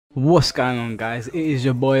What's going on, guys? It is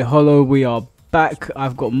your boy Hollow. We are back.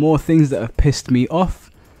 I've got more things that have pissed me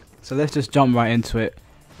off, so let's just jump right into it.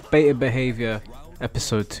 Beta Behaviour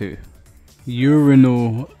episode 2,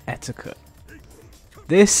 Urinal Etiquette.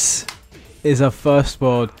 This is a first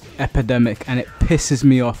world epidemic and it pisses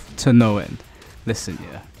me off to no end. Listen,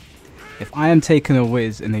 yeah, if I am taking a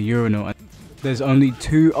whiz in a urinal and there's only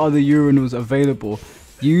 2 other urinals available,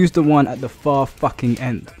 use the one at the far fucking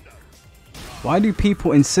end. Why do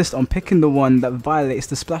people insist on picking the one that violates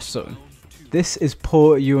the splash zone? This is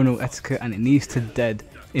poor urinal etiquette and it needs to dead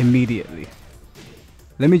immediately.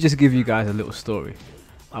 Let me just give you guys a little story.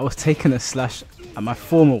 I was taking a slash at my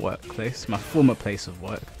former workplace, my former place of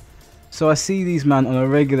work. So I see these men on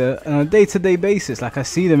a day-to-day basis. Like, I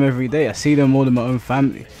see them every day. I see them more than my own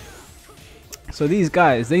family. So these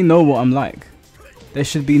guys, they know what I'm like. There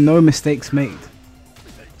should be no mistakes made.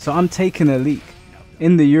 So I'm taking a leak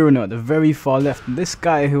in the urinal at the very far left, and this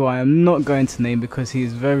guy, who I am not going to name because he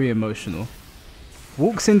is very emotional,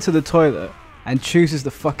 walks into the toilet and chooses the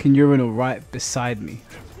fucking urinal right beside me.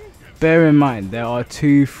 Bear in mind, there are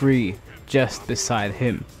 2 free just beside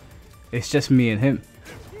him. It's just me and him.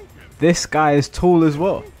 This guy is tall as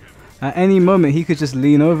well. At any moment he could just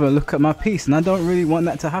lean over and look at my piece, and I don't really want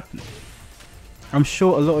that to happen. I'm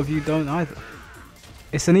sure a lot of you don't either.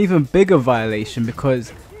 It's an even bigger violation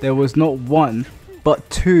because there was not 1 but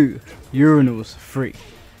 2 urinals free.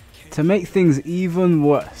 To make things even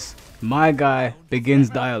worse, my guy begins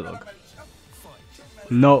dialogue.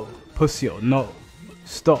 No, pussyo, no.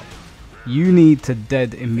 Stop. You need to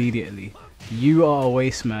dead immediately. You are a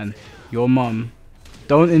waste man. Your mum.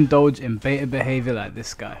 Don't indulge in beta behavior like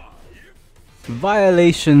this guy.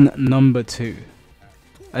 Violation number 2.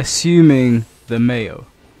 Assuming the Mayo.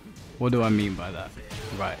 What do I mean by that?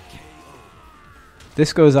 Right.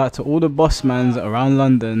 This goes out to all the boss mans around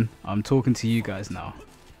London. I'm talking to you guys now.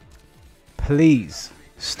 Please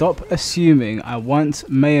stop assuming I want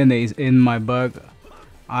mayonnaise in my burger.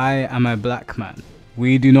 I am a black man.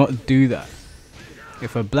 We do not do that.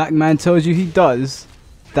 If a black man tells you he does,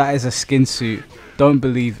 that is a skin suit. Don't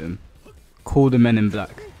believe him. Call the men in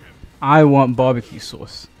black. I want barbecue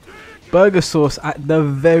sauce. Burger sauce at the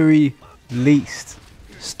very least.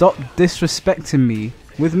 Stop disrespecting me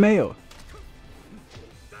with mayo.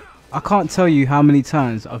 I can't tell you how many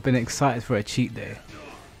times I've been excited for a cheat day,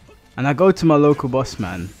 and I go to my local boss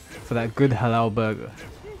man for that good halal burger.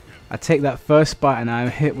 I take that first bite and I am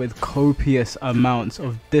hit with copious amounts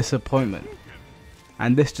of disappointment,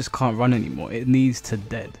 and this just can't run anymore. It needs to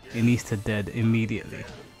dead. It needs to dead immediately.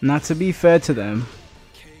 Now, to be fair to them,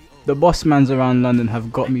 the boss mans around London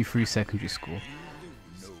have got me through secondary school,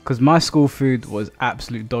 because my school food was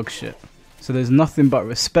absolute dog shit. So there's nothing but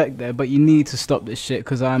respect there, but you need to stop this shit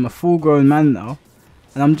because I am a full grown man now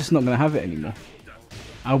and I'm just not going to have it anymore.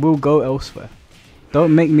 I will go elsewhere.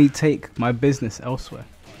 Don't make me take my business elsewhere.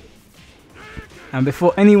 And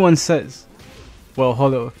before anyone says, well,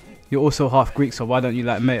 Hollow, you're also half Greek, so why don't you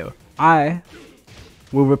like mayo? I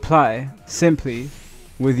will reply simply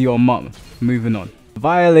with your mum. Moving on.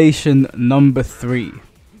 Violation number 3.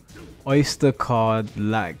 Oyster card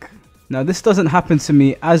lag. Now, this doesn't happen to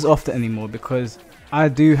me as often anymore because I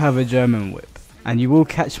do have a German whip, and you will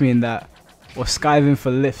catch me in that or skiving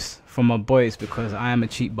for lifts from my boys because I am a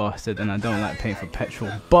cheap bastard and I don't like paying for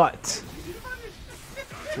petrol. But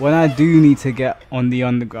when I do need to get on the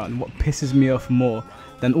underground, what pisses me off more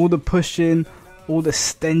than all the pushing, all the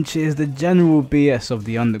stenches, the general BS of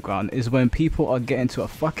the underground is when people are getting to a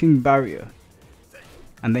fucking barrier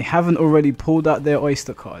and they haven't already pulled out their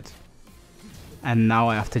Oyster cards. And now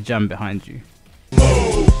I have to jam behind you.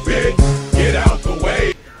 Move it, get out the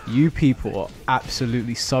way. You people are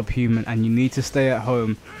absolutely subhuman and you need to stay at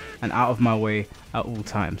home and out of my way at all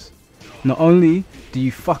times. Not only do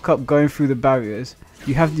you fuck up going through the barriers,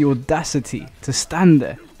 you have the audacity to stand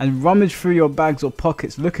there and rummage through your bags or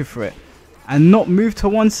pockets looking for it and not move to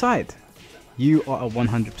one side. You are a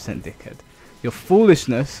 100% dickhead. Your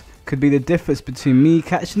foolishness could be the difference between me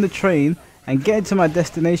catching the train and getting to my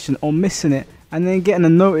destination or missing it and then getting a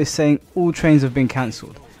notice saying all trains have been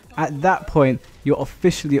cancelled. At that point, you're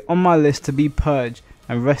officially on my list to be purged,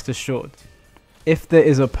 and rest assured, if there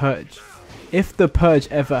is a purge, if the purge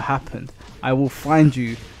ever happened, I will find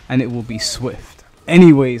you and it will be swift.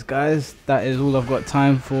 Anyways, guys, that is all I've got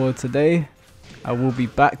time for today. I will be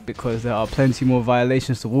back because there are plenty more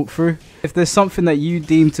violations to walk through. If there's something that you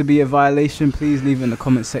deem to be a violation, please leave it in the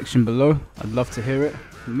comment section below. I'd love to hear it.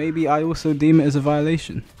 Maybe I also deem it as a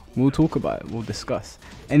violation. We'll talk about it. We'll discuss.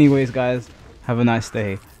 Anyways, guys, have a nice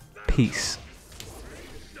day. Peace.